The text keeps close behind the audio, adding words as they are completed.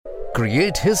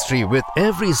Create history with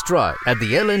every stride at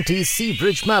the L&T Sea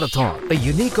Bridge Marathon, a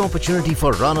unique opportunity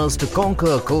for runners to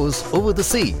conquer a course over the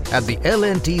sea at the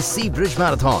L&T Sea Bridge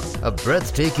Marathon, a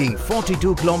breathtaking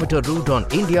 42-kilometer route on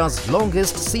India's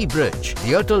longest sea bridge,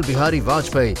 the Atal Bihari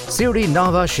Vajpayee Siri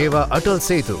Nava Sheva Atal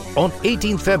Setu, on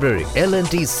 18th February.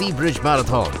 L&T Sea Bridge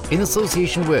Marathon in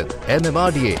association with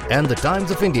MMRDA and the Times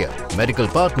of India. Medical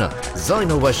partner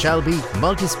Zainova Shalby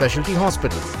Multi-Specialty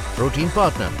Hospital. Protein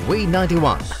partner Way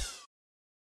 91.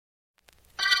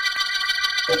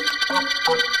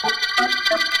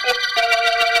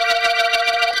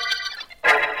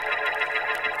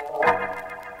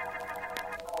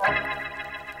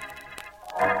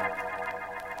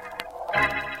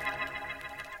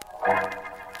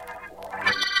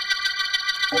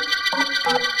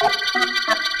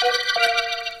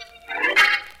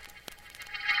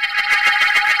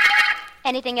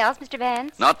 Anything else, Mr.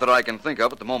 Vance? Not that I can think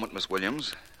of at the moment, Miss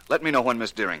Williams. Let me know when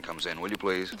Miss Deering comes in, will you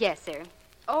please? Yes, sir.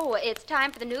 Oh, it's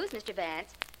time for the news, Mr.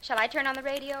 Vance. Shall I turn on the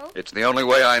radio? It's the only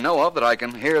way I know of that I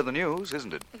can hear the news,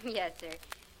 isn't it? Yes, sir.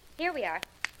 Here we are.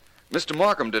 Mr.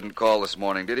 Markham didn't call this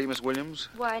morning, did he, Miss Williams?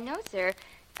 Why, no, sir.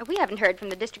 We haven't heard from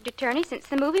the district attorney since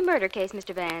the movie murder case,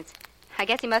 Mr. Vance. I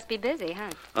guess he must be busy,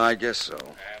 huh? I guess so.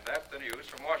 And that's the news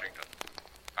from Washington.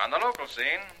 On the local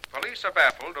scene, police are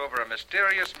baffled over a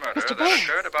mysterious murder Mr. that Vance.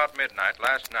 occurred about midnight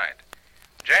last night.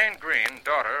 Jane Green,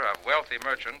 daughter of wealthy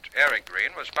merchant Eric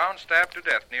Green, was found stabbed to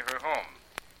death near her home.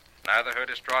 Neither her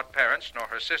distraught parents nor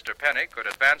her sister Penny could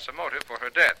advance a motive for her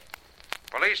death.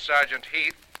 Police Sergeant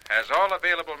Heath has all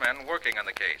available men working on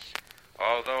the case.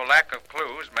 Although lack of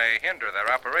clues may hinder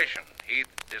their operation, Heath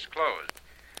disclosed.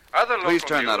 Other Please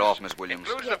local turn that news off, Miss Williams.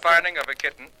 includes Yes, the finding of a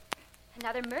kitten.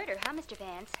 Another murder, huh, Mr.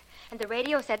 Vance? And the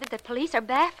radio said that the police are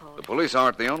baffled. The police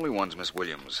aren't the only ones, Miss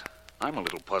Williams. I'm a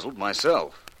little puzzled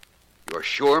myself. You're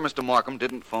sure Mr. Markham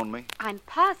didn't phone me? I'm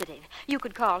positive. You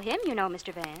could call him, you know,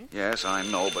 Mr. Vance. Yes, I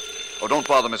know, but... Oh, don't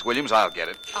bother, Miss Williams. I'll get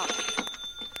it. Oh.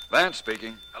 Vance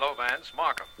speaking. Hello, Vance.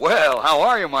 Markham. Well, how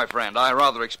are you, my friend? I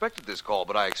rather expected this call,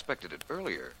 but I expected it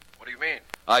earlier. What do you mean?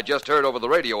 I just heard over the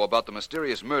radio about the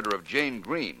mysterious murder of Jane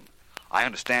Green. I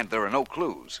understand there are no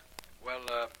clues. Well,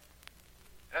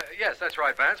 yes, that's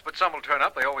right, Vance, but some will turn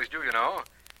up. They always do, you know.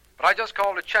 But I just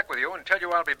called to check with you and tell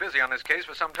you I'll be busy on this case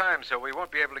for some time, so we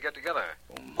won't be able to get together.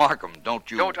 Oh, Markham, don't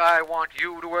you... Don't I want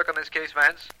you to work on this case,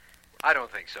 Vance? I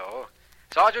don't think so.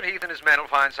 Sergeant Heath and his men will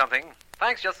find something.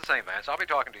 Thanks just the same, Vance. I'll be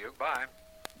talking to you. Bye.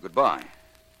 Goodbye.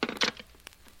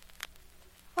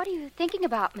 What are you thinking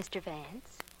about, Mr.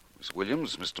 Vance? Miss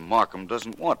Williams, Mr. Markham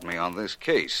doesn't want me on this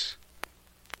case.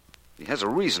 He has a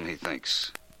reason, he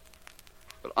thinks.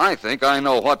 But I think I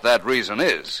know what that reason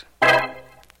is.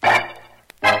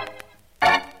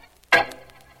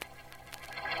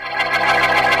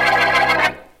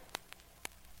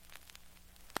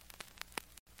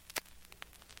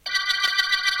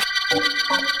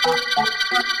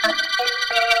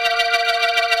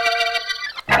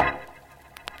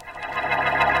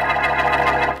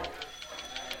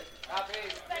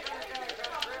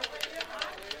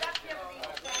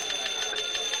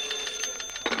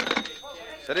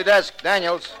 City desk,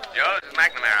 Daniels. Joe, this is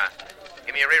McNamara.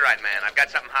 Give me a rewrite, man. I've got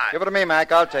something hot. Give it to me,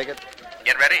 Mac. I'll take it.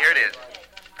 Get ready. Here it is.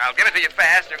 I'll give it to you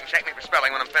fast. You can check me for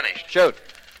spelling when I'm finished. Shoot.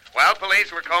 While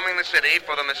police were combing the city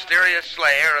for the mysterious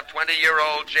slayer of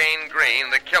 20-year-old Jane Green,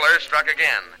 the killer struck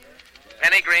again.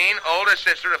 Penny Green, older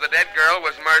sister of the dead girl,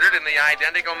 was murdered in the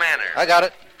identical manner. I got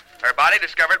it. Her body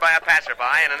discovered by a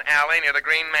passerby in an alley near the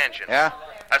Green Mansion. Yeah?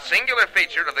 A singular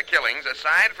feature of the killings,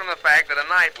 aside from the fact that a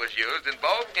knife was used in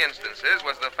both instances,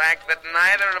 was the fact that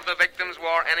neither of the victims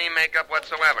wore any makeup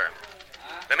whatsoever.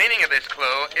 The meaning of this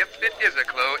clue, if it is a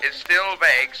clue, is still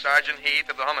vague, Sergeant Heath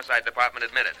of the Homicide Department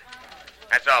admitted.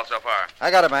 That's all so far. I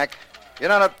got it, Mac. You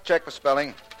don't have to check for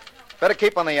spelling. Better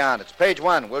keep on the yarn. It's page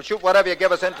 1. We'll shoot whatever you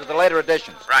give us into the later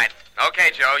editions. Right.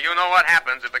 Okay, Joe, you know what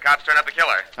happens if the cops turn up the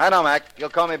killer. I know, Mac. You'll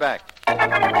call me back.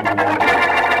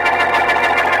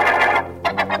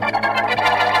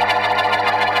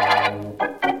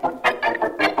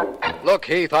 Look,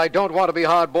 Heath, I don't want to be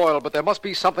hard-boiled, but there must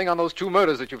be something on those 2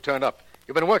 murders that you've turned up.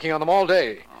 You've been working on them all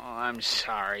day. Oh, I'm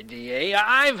sorry, D.A.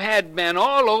 I've had men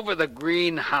all over the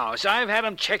greenhouse. I've had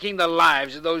them checking the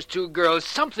lives of those 2 girls.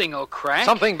 Something will crack.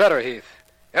 Something better, Heath.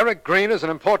 Eric Green is an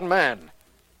important man.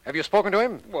 Have you spoken to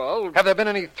him? Well, Have there been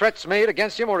any threats made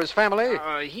against him or his family?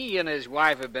 he and his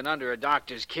wife have been under a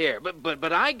doctor's care,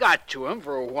 but I got to him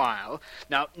for a while.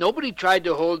 Now, nobody tried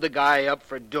to hold the guy up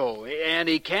for dough, and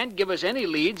he can't give us any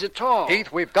leads at all.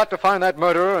 Heath, we've got to find that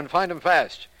murderer and find him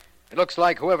fast. It looks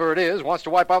like whoever it is wants to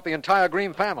wipe out the entire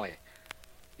Green family.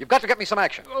 You've got to get me some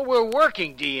action. Well, we're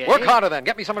working, D.A. Work harder then.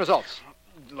 Get me some results.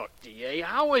 look, D.A.,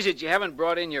 how is it you haven't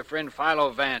brought in your friend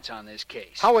Philo Vance on this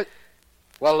case?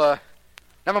 Well,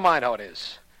 never mind how it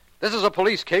is. This is a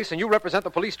police case, and you represent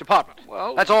the police department.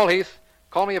 Well... That's all, Heath.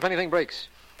 Call me if anything breaks.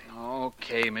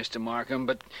 Okay, Mr. Markham,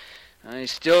 but I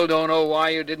still don't know why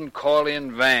you didn't call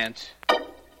in Vance.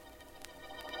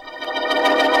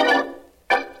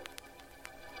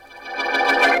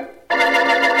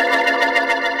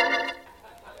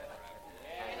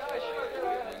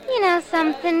 You know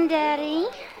something, Daddy?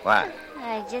 What?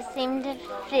 I just seem to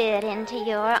fit into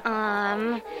your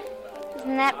arm.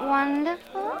 Isn't that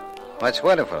wonderful? What's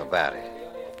wonderful about it?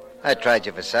 I tried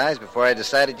you for size before I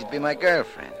decided you'd be my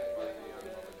girlfriend.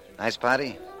 Nice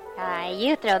party?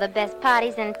 You throw the best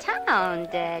parties in town,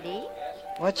 Daddy.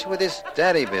 What's with this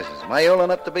daddy business? Am I old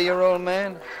enough to be your old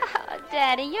man? Oh,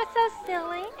 Daddy, you're so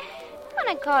silly. When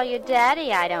I call you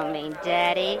Daddy, I don't mean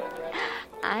Daddy.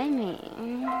 I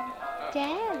mean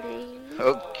Daddy.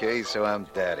 Okay, so I'm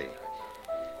daddy.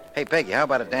 Hey, Peggy, how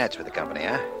about a dance with the company,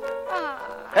 huh?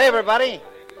 Oh. Hey, everybody.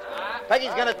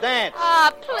 Peggy's gonna dance.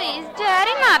 Oh, please,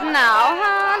 Daddy, not now,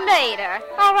 huh? Later.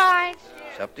 All right.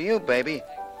 It's up to you, baby.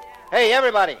 Hey,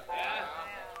 everybody.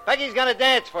 Peggy's gonna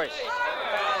dance first.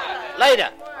 Later.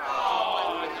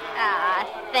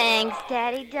 Thanks,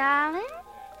 Daddy, darling.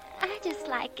 I just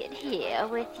like it here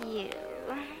with you.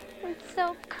 It's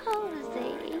so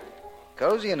cozy.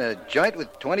 Cozy in a joint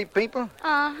with 20 people?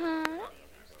 Uh-huh.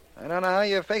 I don't know how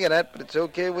you figure that, but it's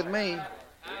okay with me.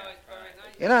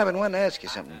 You know, I've been wanting to ask you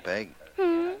something, Peg.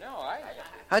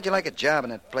 How'd you like a job in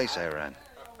that place I run?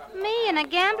 Me in a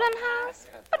gambling house?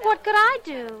 But what could I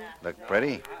do? Look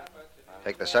pretty.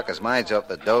 Take the suckers' minds off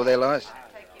the dough they lost.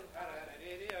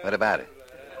 What about it?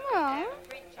 Oh,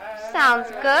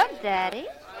 sounds good, Daddy.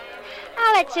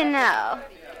 I'll let you know.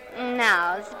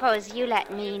 Now, suppose you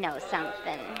let me know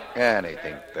something.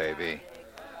 Anything, baby.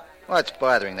 What's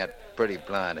bothering that pretty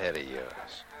blonde head of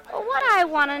yours? Well, what I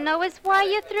want to know is why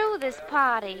you threw this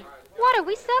party. What are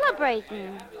we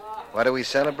celebrating? What are we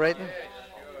celebrating?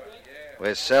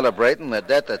 We're celebrating the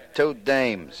death of two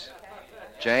dames,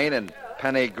 Jane and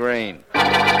Penny Green.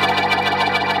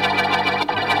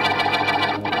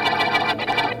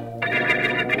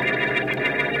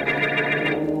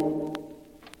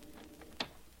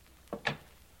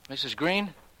 Mrs.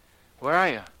 Green, where are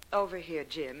you? Over here,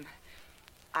 Jim.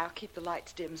 I'll keep the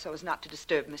lights dim so as not to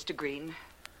disturb Mr. Green.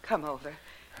 Come over.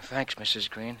 Thanks, Mrs.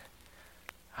 Green.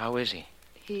 How is he?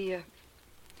 He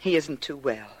isn't too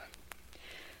well.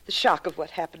 The shock of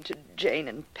what happened to Jane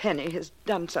and Penny has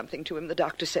done something to him, the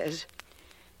doctor says.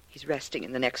 He's resting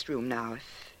in the next room now.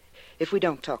 If we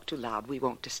don't talk too loud, we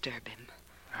won't disturb him.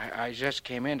 I just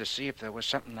came in to see if there was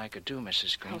something I could do,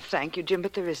 Mrs. Green. Oh, thank you, Jim,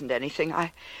 but there isn't anything.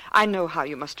 I know how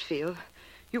you must feel.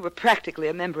 You were practically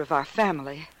a member of our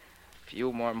family. A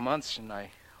few more months and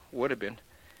I would have been.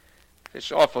 If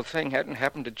this awful thing hadn't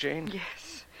happened to Jane.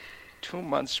 Yes. 2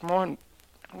 months more and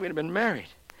we'd have been married.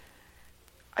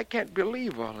 I can't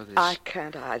believe all of this. I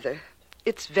can't either.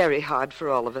 It's very hard for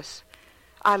all of us.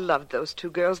 I loved those two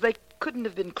girls. They couldn't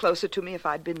have been closer to me if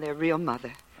I'd been their real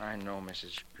mother. I know,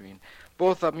 Mrs. Green.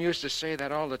 Both of them used to say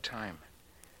that all the time.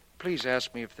 Please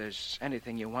ask me if there's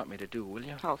anything you want me to do, will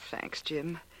you? Oh, thanks,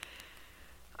 Jim.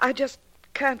 I just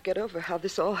can't get over how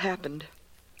this all happened.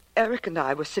 Eric and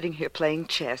I were sitting here playing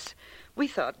chess. We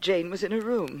thought Jane was in her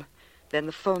room. Then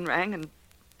the phone rang, and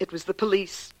it was the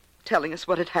police telling us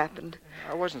what had happened.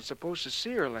 I wasn't supposed to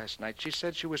see her last night. She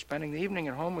said she was spending the evening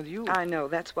at home with you. I know.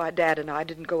 That's why Dad and I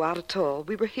didn't go out at all.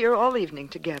 We were here all evening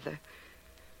together.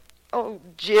 Oh,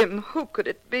 Jim, who could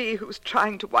it be who's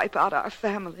trying to wipe out our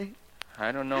family?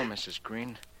 I don't know, Mrs.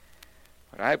 Green.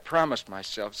 But I promised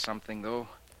myself something, though.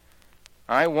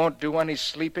 I won't do any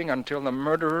sleeping until the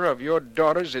murderer of your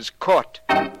daughters is caught.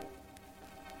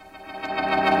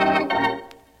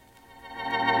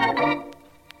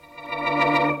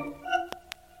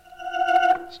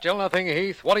 Still nothing,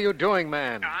 Heath. What are you doing,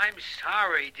 man? I'm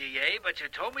sorry, D.A., but you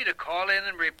told me to call in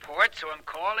and report, so I'm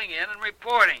calling in and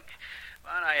reporting.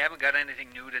 But I haven't got anything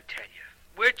new to tell you.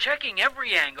 We're checking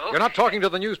every angle. You're not talking to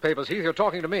the newspapers, Heath. You're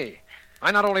talking to me. I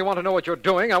not only want to know what you're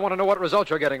doing, I want to know what results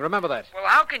you're getting. Remember that. Well,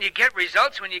 how can you get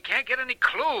results when you can't get any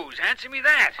clues? Answer me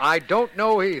that. I don't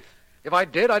know, Heath. If I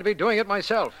did, I'd be doing it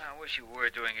myself. I wish you were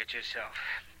doing it yourself.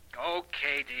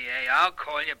 Okay, D.A., I'll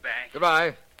call you back.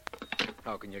 Goodbye.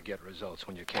 How can you get results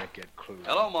when you can't get clues?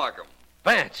 Hello, Markham.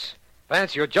 Vance.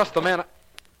 Vance, you're just the man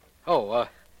how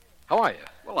are you?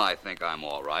 Well, I think I'm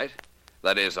all right.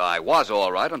 That is, I was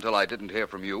all right until I didn't hear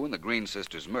from you in the Green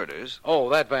sisters' murders. Oh,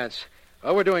 that, Vance.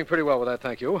 We're doing pretty well with that,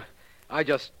 thank you. I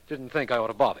just didn't think I ought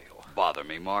to bother you. Bother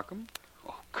me, Markham?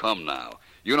 Oh, come now.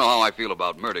 You know how I feel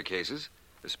about murder cases.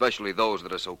 especially those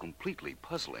that are so completely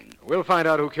puzzling. We'll find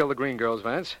out who killed the Green girls,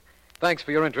 Vance. Thanks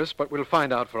for your interest, but we'll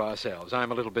find out for ourselves.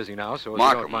 I'm a little busy now, so if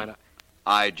you don't mind...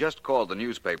 I just called the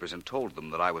newspapers and told them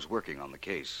that I was working on the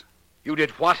case. You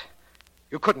did what?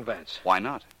 You couldn't, Vance. Why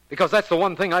not? Because that's the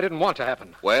one thing I didn't want to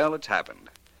happen. Well, it's happened.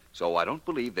 So I don't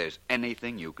believe there's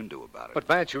anything you can do about it. But,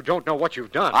 Vance, you don't know what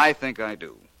you've done. I think I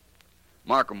do.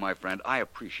 Markham, my friend, I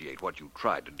appreciate what you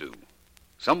tried to do.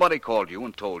 Somebody called you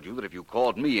and told you that if you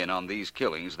called me in on these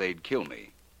killings, they'd kill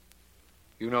me.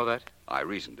 You know that? I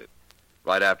reasoned it.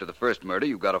 Right after the first murder,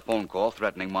 you got a phone call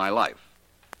threatening my life.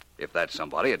 If that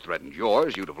somebody had threatened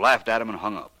yours, you'd have laughed at him and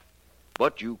hung up.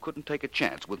 But you couldn't take a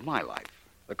chance with my life.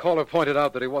 The caller pointed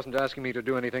out that he wasn't asking me to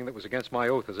do anything that was against my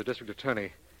oath as a district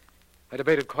attorney. I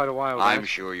debated quite a while. I'm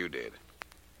sure you did.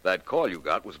 That call you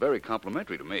got was very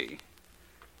complimentary to me.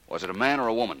 Was it a man or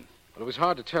a woman? Well, it was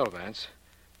hard to tell, Vance.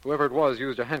 Whoever it was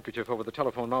used a handkerchief over the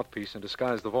telephone mouthpiece and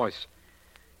disguised the voice.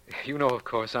 You know, of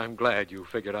course, I'm glad you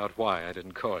figured out why I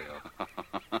didn't call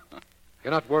you.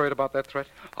 You're not worried about that threat?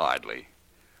 Hardly.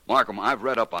 Markham, I've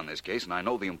read up on this case, and I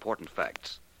know the important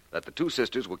facts. That the two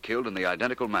sisters were killed in the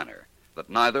identical manner. That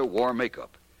neither wore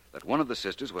makeup. That one of the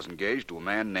sisters was engaged to a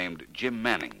man named Jim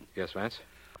Manning. Yes, Vance?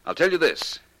 I'll tell you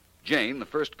this. Jane, the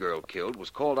first girl killed, was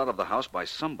called out of the house by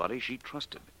somebody she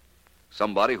trusted.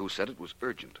 Somebody who said it was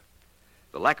urgent.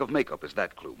 The lack of makeup is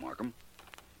that clue, Markham.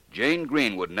 Jane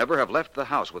Green would never have left the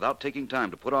house without taking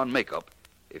time to put on makeup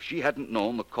if she hadn't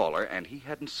known the caller and he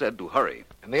hadn't said to hurry.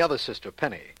 And the other sister,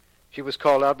 Penny, she was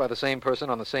called out by the same person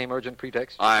on the same urgent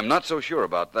pretext? I'm not so sure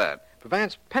about that. But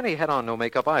Vance, Penny had on no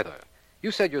makeup either.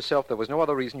 You said yourself there was no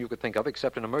other reason you could think of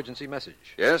except an emergency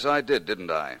message. Yes, I did, didn't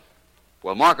I?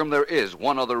 Well, Markham, there is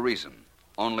one other reason.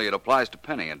 Only it applies to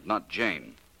Penny and not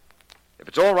Jane. If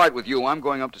it's all right with you, I'm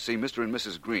going up to see Mr. and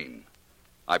Mrs. Green.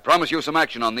 I promise you some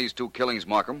action on these two killings,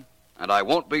 Markham, and I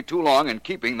won't be too long in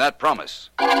keeping that promise.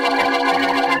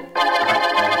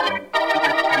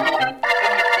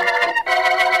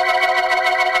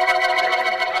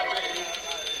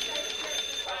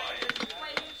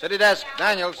 City desk,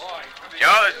 Daniels.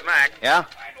 Joe, this is Mac. Yeah?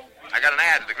 I got an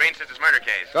ad to the Green Sisters murder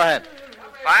case. Go ahead.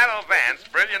 Philo Vance,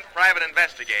 brilliant private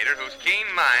investigator whose keen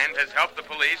mind has helped the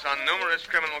police on numerous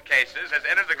criminal cases, has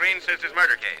entered the Green Sisters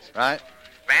murder case. Right.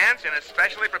 Vance, in a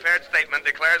specially prepared statement,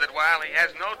 declared that while he has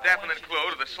no definite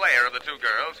clue to the slayer of the two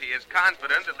girls, he is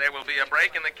confident that there will be a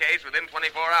break in the case within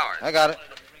 24 hours. I got it.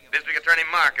 District Attorney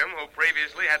Markham, who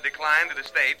previously had declined to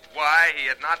state why he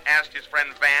had not asked his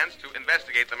friend Vance to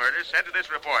investigate the murder, said to this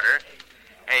reporter,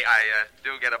 "Hey, I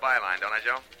do get a byline, don't I,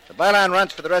 Joe?" The byline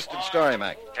runs for the rest of the story,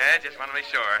 Mac. Just want to be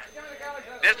sure.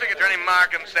 District Attorney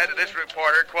Markham said to this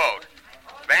reporter, quote,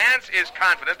 "Vance is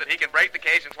confident that he can break the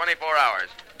case in 24 hours."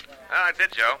 Oh, that's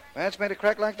it, Joe. Vance made a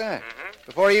crack like that? Mm-hmm.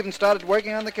 Before he even started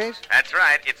working on the case? That's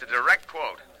right. It's a direct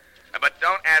quote. But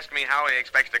don't ask me how he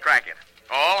expects to crack it.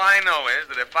 All I know is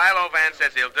that if Philo Vance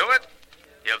says he'll do it,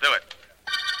 he'll do it.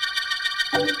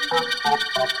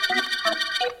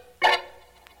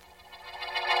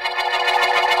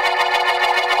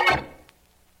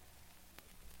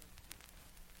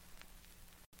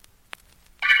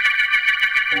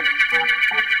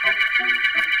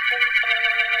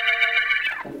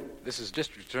 This is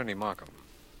District Attorney Markham.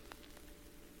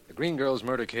 The Green girls'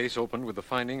 murder case opened with the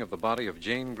finding of the body of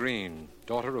Jane Green,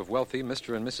 daughter of wealthy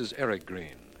Mr. and Mrs. Eric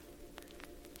Green.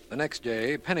 The next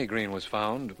day, Penny Green was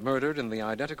found, murdered in the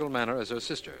identical manner as her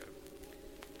sister.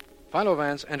 Philo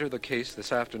Vance entered the case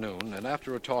this afternoon, and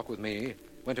after a talk with me,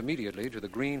 went immediately to the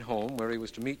Green home where he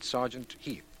was to meet Sergeant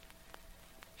Heath.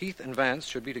 Heath and Vance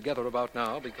should be together about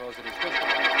now because it is just...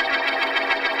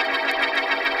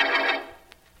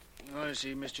 You want to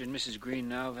see Mr. and Mrs. Green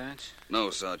now, Vance? No,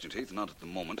 Sergeant Heath, not at the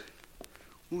moment.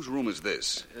 Whose room is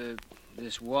this?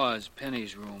 This was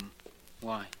Penny's room.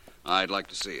 Why? I'd like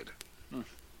to see it. There's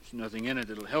nothing in it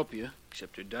that'll help you,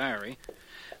 except her diary.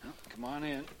 Well, come on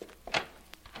in.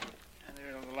 And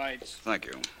there are the lights. Thank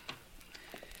you.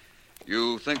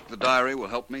 You think the diary will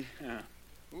help me? Yeah.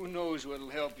 Who knows what'll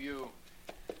help you?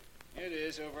 Here it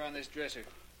is, over on this dresser.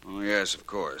 Oh, yes, of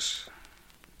course.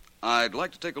 I'd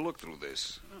like to take a look through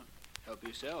this. Help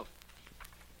yourself.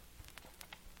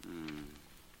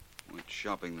 Went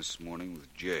shopping this morning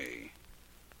with Jay.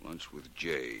 Lunch with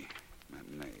Jay.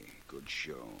 Matinee. Good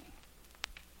show.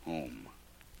 Home.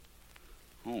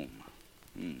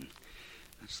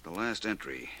 That's the last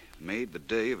entry. Made the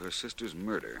day of her sister's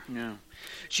murder. Yeah.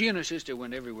 She and her sister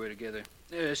went everywhere together.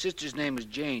 Her sister's name was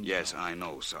Jane. Yes, I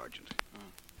know, Sergeant.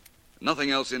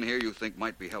 Nothing else in here you think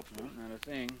might be helpful? No, not a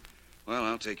thing. Well,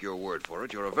 I'll take your word for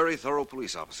it. You're a very thorough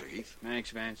police officer, Heath. Thanks,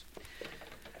 Vance.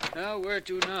 Now, where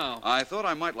to now? I thought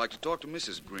I might like to talk to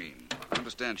Mrs. Green.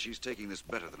 understand she's taking this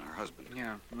better than her husband.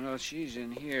 Yeah, well, she's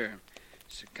in here.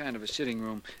 It's a kind of a sitting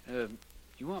room.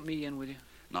 You want me in with you?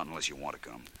 Not unless you want to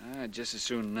come. Just as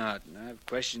soon not. I've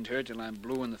questioned her till I'm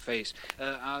blue in the face.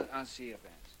 I'll see you,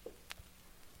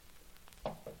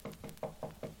 Vance.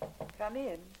 Come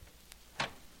in.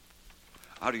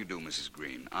 How do you do, Mrs.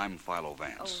 Green? I'm Philo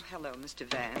Vance. Oh, hello, Mr.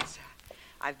 Vance.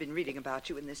 I've been reading about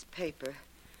you in this paper.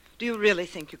 Do you really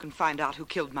think you can find out who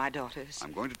killed my daughters?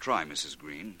 I'm going to try, Mrs.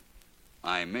 Green.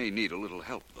 I may need a little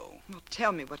help, though. Well,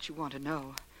 tell me what you want to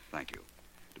know. Thank you.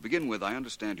 To begin with, I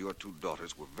understand your two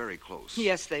daughters were very close.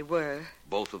 Yes, they were.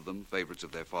 Both of them favorites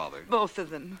of their father? Both of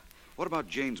them. What about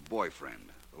Jane's boyfriend,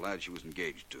 the lad she was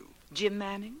engaged to? Jim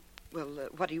Manning? Well,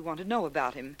 what do you want to know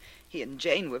about him? He and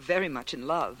Jane were very much in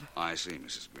love. I see,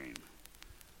 Mrs. Green.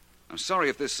 I'm sorry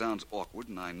if this sounds awkward,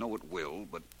 and I know it will,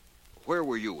 but where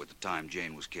were you at the time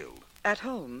Jane was killed? At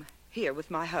home, here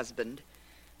with my husband.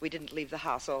 We didn't leave the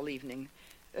house all evening.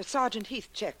 Sergeant Heath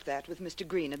checked that with Mr.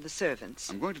 Green and the servants.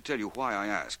 I'm going to tell you why I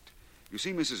asked. You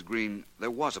see, Mrs. Green, there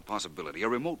was a possibility, a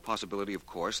remote possibility, of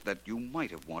course, that you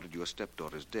might have wanted your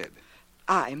stepdaughters dead.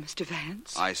 I, Mr.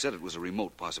 Vance? I said it was a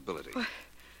remote possibility.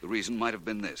 The reason might have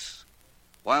been this.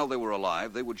 While they were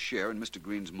alive, they would share in Mr.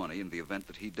 Green's money in the event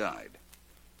that he died.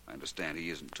 I understand he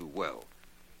isn't too well.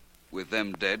 With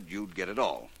them dead, you'd get it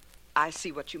all. I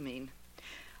see what you mean.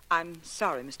 I'm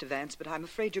sorry, Mr. Vance, but I'm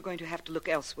afraid you're going to have to look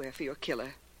elsewhere for your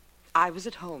killer. I was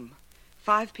at home.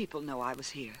 5 people know I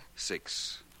was here.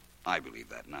 6. I believe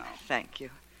that now. Thank you.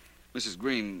 Mrs.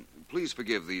 Green, please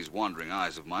forgive these wandering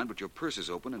eyes of mine, but your purse is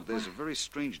open and there's a very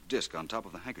strange disc on top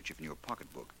of the handkerchief in your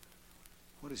pocketbook.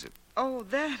 What is it? Oh,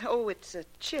 that? Oh, it's a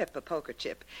chip, a poker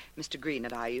chip. Mr. Green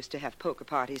and I used to have poker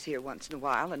parties here once in a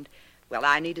while, and, well,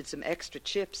 I needed some extra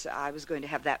chips. I was going to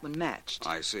have that one matched.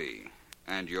 I see.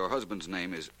 And your husband's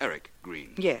name is Eric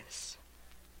Green? Yes.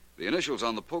 The initials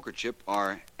on the poker chip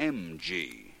are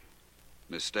M.G.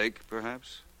 Mistake,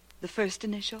 perhaps? The first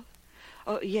initial?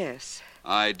 Oh, yes.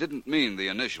 I didn't mean the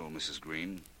initial, Mrs.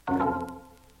 Green.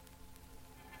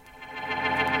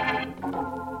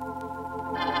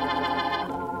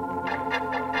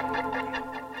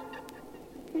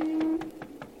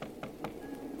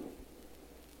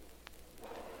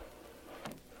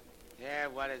 Yeah,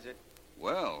 what is it?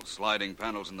 Well, sliding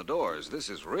panels in the doors. This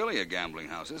is really a gambling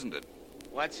house, isn't it?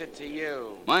 What's it to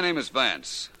you? My name is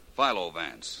Vance, Philo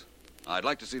Vance. I'd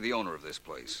like to see the owner of this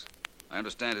place. I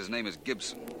understand his name is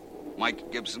Gibson.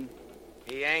 Mike Gibson?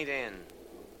 He ain't in.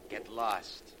 Get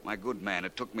lost. My good man,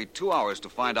 it took me 2 hours to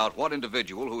find out what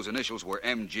individual whose initials were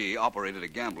M.G. operated a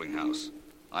gambling house.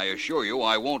 I assure you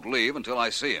I won't leave until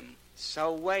I see him.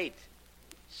 So wait.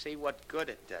 See what good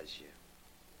it does you.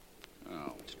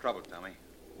 Oh. What's the trouble, Tommy?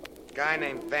 Guy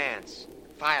named Vance.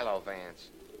 Philo Vance.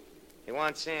 He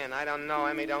wants in. I don't know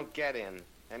him. He don't get in.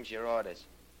 Them's your orders.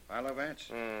 Philo Vance?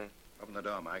 Open the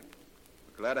door, Mike.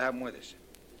 We're glad to have him with us.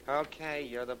 Okay,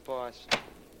 you're the boss.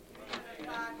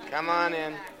 Come on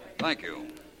in. Thank you.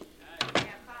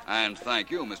 And thank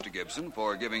you, Mr. Gibson,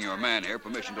 for giving your man here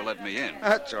permission to let me in.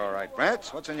 That's all right,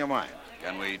 Vance. What's in your mind?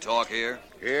 Can we talk here?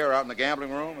 Here, out in the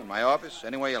gambling room, in my office,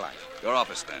 any way you like. Your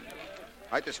office, then.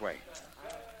 Right this way.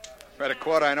 Bet a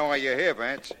quarter I know why you're here,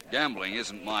 Vance. Gambling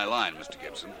isn't my line, Mr.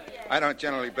 Gibson. I don't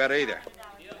generally bet either.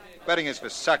 Betting is for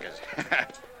suckers. I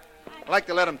like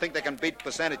to let them think they can beat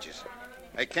percentages.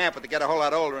 They can't, but they get a whole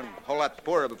lot older and a whole lot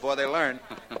poorer before they learn.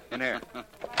 In here.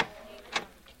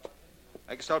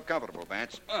 Make yourself comfortable,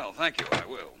 Vance. Well, thank you, I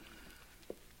will.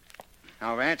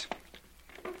 Now, Vance,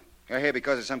 you're here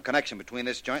because of some connection between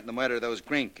this joint and the murder of those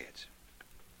Green kids.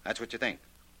 That's what you think,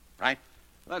 right?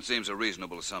 That seems a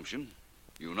reasonable assumption.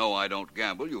 You know I don't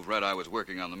gamble. You've read I was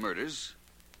working on the murders.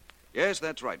 Yes,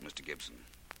 that's right, Mr. Gibson.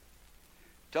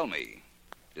 Tell me,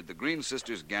 did the Green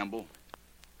sisters gamble?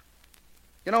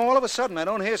 You know, all of a sudden, I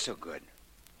don't hear so good.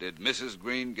 Did Mrs.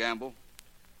 Green gamble?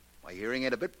 My hearing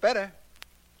ain't a bit better.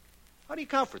 How do you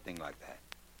count for a thing like that?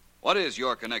 What is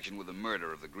your connection with the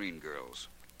murder of the Green girls?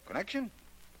 Connection?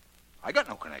 I got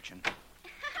no connection.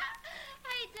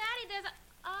 Hey, Daddy, there's a...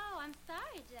 Oh, I'm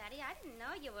sorry, Daddy. I didn't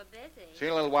know you were busy. See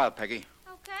you in a little while, Peggy.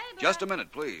 Okay, but... Just a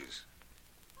minute, please.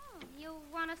 Oh, you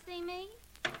want to see me?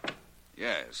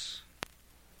 Yes.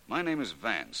 My name is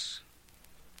Vance.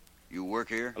 You work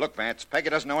here? Look, Vance, Peggy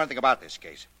doesn't know anything about this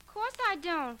case. Of course I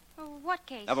don't. What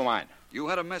case? Never mind. You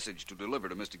had a message to deliver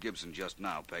to Mr. Gibson just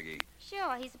now, Peggy.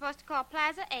 Sure, he's supposed to call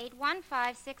Plaza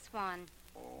 81561.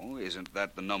 Oh, isn't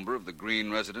that the number of the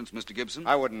Green residence, Mr. Gibson?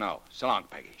 I wouldn't know. So long,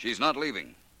 Peggy. She's not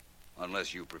leaving.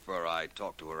 Unless you prefer I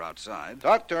talk to her outside.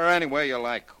 Talk to her any way you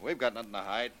like. We've got nothing to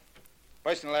hide.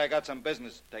 Personally, I got some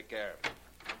business to take care of.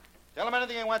 Tell him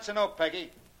anything he wants to know,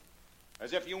 Peggy.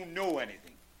 As if you knew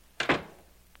anything.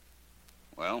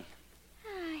 Well?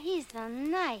 He's the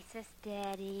nicest,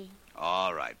 Daddy.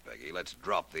 All right, Peggy, let's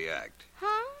drop the act.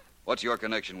 Huh? What's your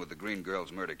connection with the Green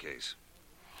girl's murder case?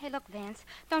 Hey, look, Vance,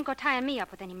 don't go tying me up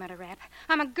with any murder rap.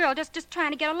 I'm a girl just trying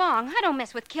to get along. I don't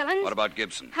mess with killings. What about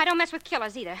Gibson? I don't mess with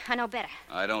killers either. I know better.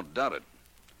 I don't doubt it.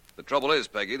 The trouble is,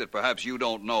 Peggy, that perhaps you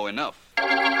don't know enough.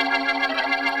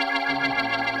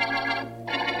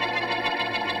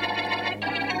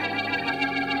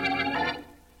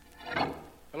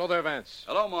 Hello there, Vance.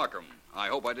 Hello, Markham. I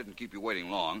hope I didn't keep you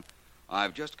waiting long.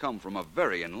 I've just come from a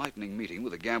very enlightening meeting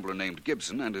with a gambler named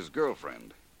Gibson and his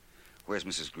girlfriend. Where's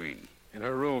Mrs. Green? In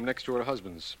her room next to her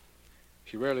husband's.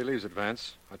 She rarely leaves it,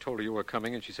 Vance. I told her you were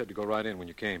coming, and she said to go right in when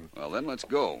you came. Well, then, let's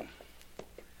go.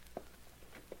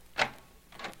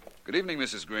 Good evening,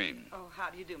 Mrs. Green. Oh, how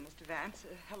do you do, Mr. Vance?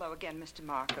 Hello again, Mr.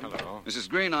 Markham. Hello. Mrs.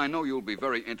 Green, I know you'll be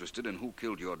very interested in who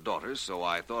killed your daughters, so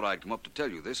I thought I'd come up to tell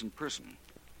you this in person.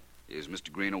 Is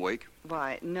Mr. Green awake?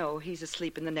 Why, no, he's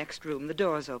asleep in the next room. The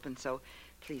door's open, so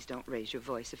please don't raise your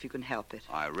voice if you can help it.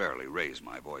 I rarely raise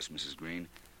my voice, Mrs. Green.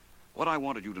 What I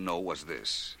wanted you to know was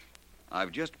this.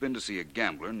 I've just been to see a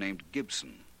gambler named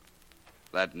Gibson.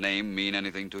 That name mean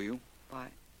anything to you? Why,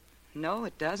 no,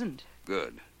 it doesn't.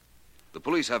 Good. The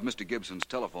police have Mr. Gibson's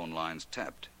telephone lines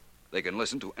tapped. They can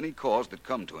listen to any calls that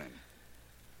come to him.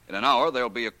 In an hour, there'll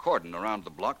be a cordon around the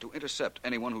block to intercept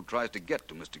anyone who tries to get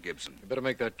to Mr. Gibson. You better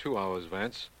make that 2 hours,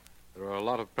 Vance. There are a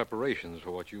lot of preparations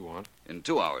for what you want. In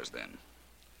 2 hours, then.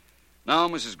 Now,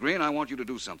 Mrs. Green, I want you to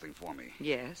do something for me.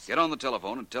 Yes? Get on the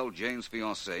telephone and tell Jane's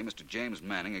fiancé, Mr. James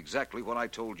Manning, exactly what I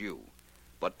told you.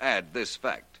 But add this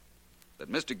fact,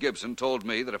 that Mr. Gibson told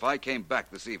me that if I came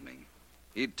back this evening,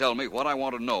 he'd tell me what I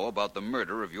want to know about the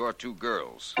murder of your 2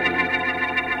 girls.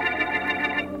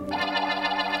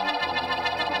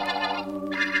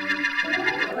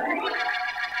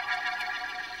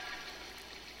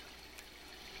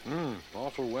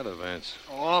 Awful weather, Vance.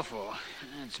 Awful.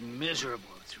 It's miserable.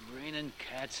 It's raining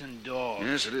cats and dogs.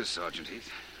 Yes, it is, Sergeant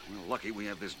Heath. We're lucky we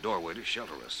have this doorway to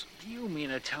shelter us. Do you mean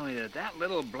to tell me that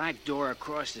little black door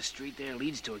across the street there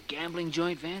leads to a gambling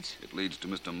joint, Vance? It leads to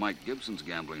Mr. Mike Gibson's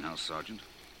gambling house, Sergeant.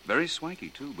 Very swanky,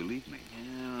 too, believe me.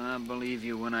 Yeah, I'll believe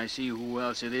you when I see who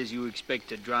else it is you expect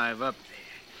to drive up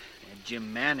there. And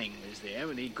Jim Manning was there,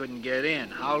 but he couldn't get in.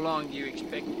 How long do you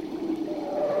expect...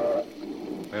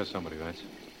 There's somebody, Vance.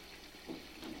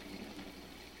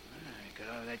 I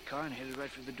got out of that car and headed right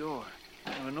for the door.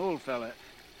 I'm an old fella.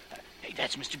 Hey,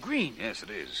 that's Mr. Green. Yes, it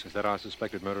is. Is that our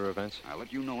suspected murderer, Vance? I'll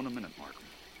let you know in a minute, Markham.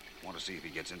 Want to see if he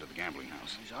gets into the gambling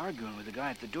house. He's arguing with the guy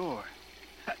at the door.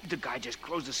 The guy just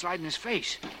closed the slide in his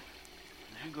face. And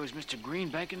there goes Mr. Green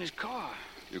back in his car.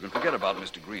 You can forget about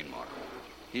Mr. Green, Markham.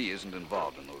 He isn't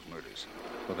involved in those murders.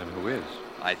 Well, then who is?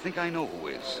 I think I know who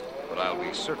is, but I'll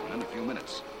be certain in a few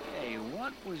minutes. Hey,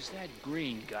 what was that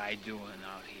Green guy doing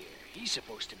out here? He's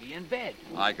supposed to be in bed.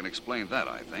 I can explain that,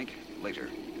 I think, later.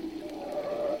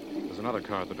 There's another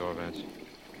car at the door, Vance.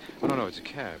 Oh, no, it's a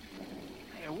cab.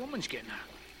 Hey, a woman's getting out.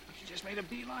 She just made a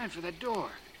beeline for that door.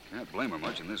 Can't blame her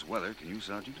much in this weather, can you,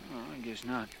 Sergeant? Oh, I guess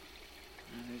not.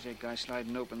 There's that guy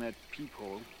sliding open that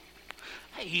peephole.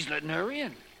 Hey, he's letting her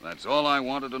in. That's all I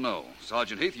wanted to know.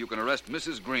 Sergeant Heath, you can arrest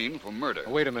Mrs. Green for murder.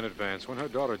 Oh, wait a minute, Vance. When her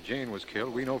daughter Jane was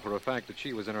killed, we know for a fact that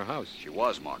she was in her house. She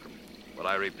was, Markham. But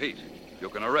I repeat, you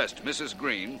can arrest Mrs.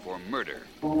 Green for murder.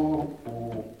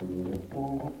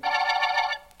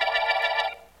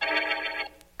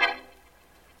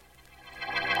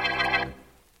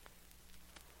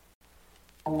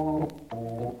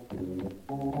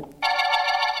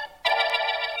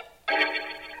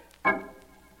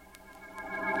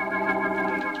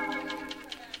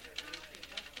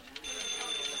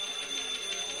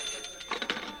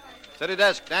 City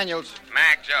desk, Daniels.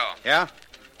 Mac, Joe. Yeah?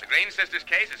 The Green sisters'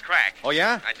 case is cracked. Oh,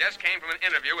 yeah? I just came from an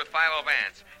interview with Philo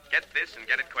Vance. Get this and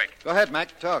get it quick. Go ahead,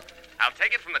 Mac. Talk. I'll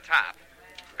take it from the top.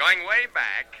 Going way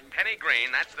back, Penny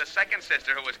Green, that's the second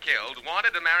sister who was killed,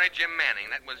 wanted to marry Jim Manning.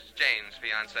 That was Jane's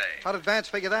fiancé. How did Vance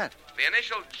figure that? The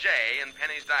initial J in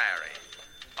Penny's diary.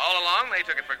 All along, they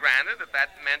took it for granted that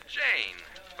meant Jane.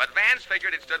 But Vance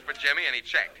figured it stood for Jimmy, and he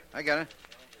checked. I get it.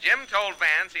 Jim told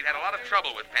Vance he'd had a lot of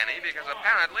trouble with Penny because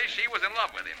apparently she was in love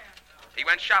with him. He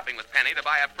went shopping with Penny to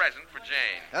buy a present for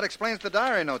Jane. That explains the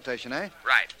diary notation, eh?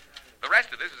 Right. The rest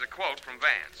of this is a quote from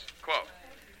Vance. Quote,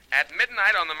 "At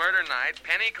midnight on the murder night,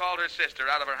 Penny called her sister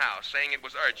out of her house, saying it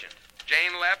was urgent.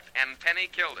 Jane left, and Penny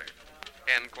killed her."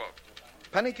 End quote.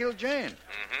 Penny killed Jane.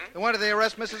 Mm-hmm. Then why did they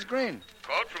arrest Mrs. Green?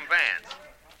 Quote from Vance.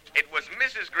 "It was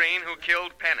Mrs. Green who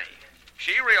killed Penny.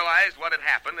 She realized what had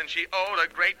happened, and she owed a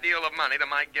great deal of money to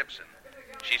Mike Gibson.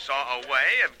 She saw a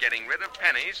way of getting rid of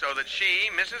Penny so that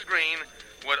she, Mrs. Green,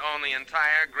 would own the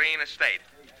entire Green estate.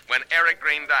 when Eric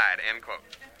Green died, end quote.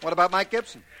 What about Mike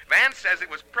Gibson? Vance says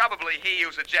it was probably he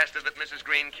who suggested that Mrs.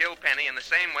 Green kill Penny in the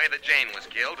same way that Jane was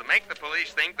killed to make the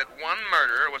police think that one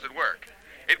murderer was at work.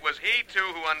 It was he, too,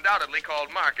 who undoubtedly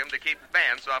called Markham to keep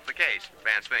Vance off the case,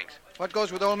 Vance thinks. What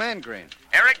goes with old man Green?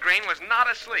 Eric Green was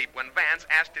not asleep when Vance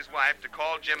asked his wife to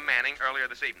call Jim Manning earlier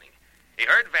this evening. He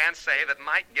heard Vance say that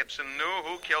Mike Gibson knew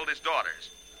who killed his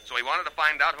daughters, so he wanted to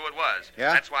find out who it was.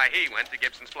 Yeah? That's why he went to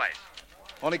Gibson's place.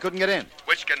 Only couldn't get in.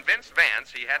 Which convinced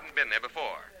Vance he hadn't been there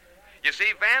before. You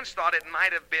see, Vance thought it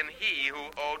might have been he who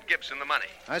owed Gibson the money.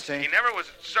 I see. He never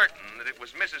was certain that it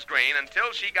was Mrs. Green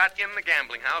until she got in the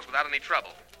gambling house without any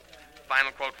trouble.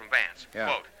 Final quote from Vance. Yeah.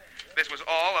 Quote, "This was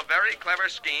all a very clever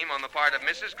scheme on the part of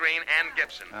Mrs. Green and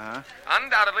Gibson. Uh-huh.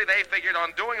 Undoubtedly, they figured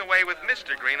on doing away with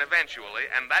Mr. Green eventually,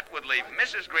 and that would leave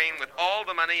Mrs. Green with all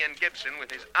the money and Gibson with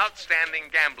his outstanding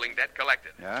gambling debt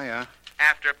collected. Yeah.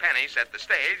 After Penny set the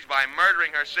stage by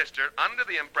murdering her sister under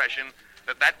the impression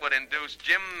that would induce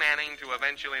Jim Manning to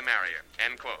eventually marry her."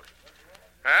 End quote.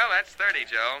 Well, that's 30,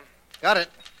 Joe. Got it.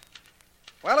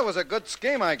 Well, it was a good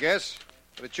scheme, I guess.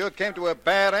 But it sure came to a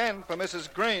bad end for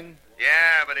Mrs. Green.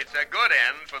 Yeah, but it's a good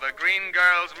end for the Green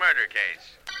Girls murder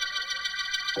case.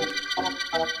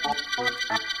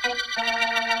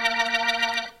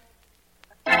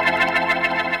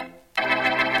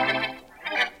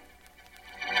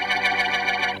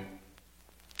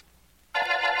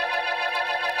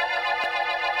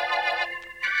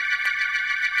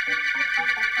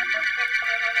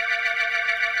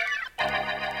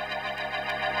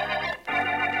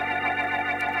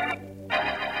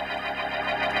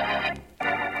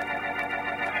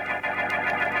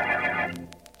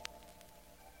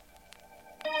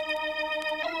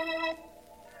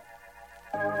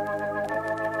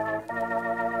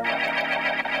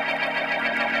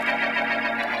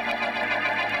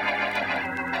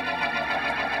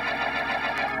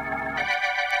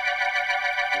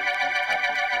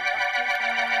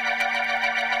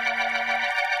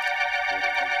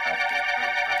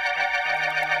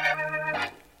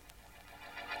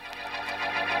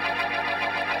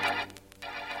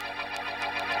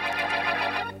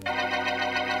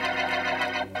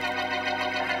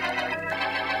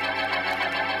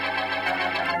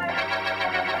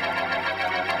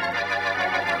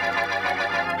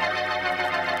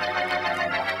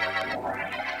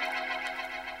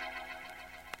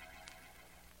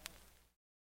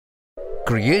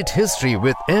 Create history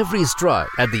with every stride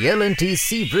at the L&T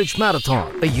Sea Bridge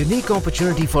Marathon, a unique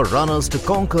opportunity for runners to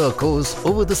conquer a course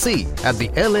over the sea at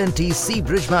the L&T Sea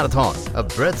Bridge Marathon, a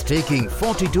breathtaking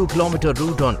 42-kilometer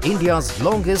route on India's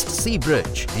longest sea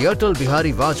bridge, the Atal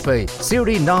Bihari Vajpayee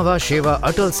Siri Nava Sheva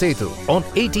Atal Setu, on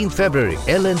 18th February.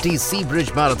 L&T Sea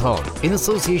Bridge Marathon in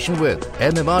association with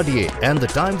MMRDA and the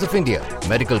Times of India.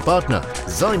 Medical partner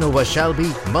Zainova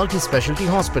Shalby Multi-Specialty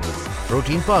Hospital.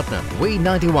 Protein partner Way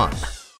 91.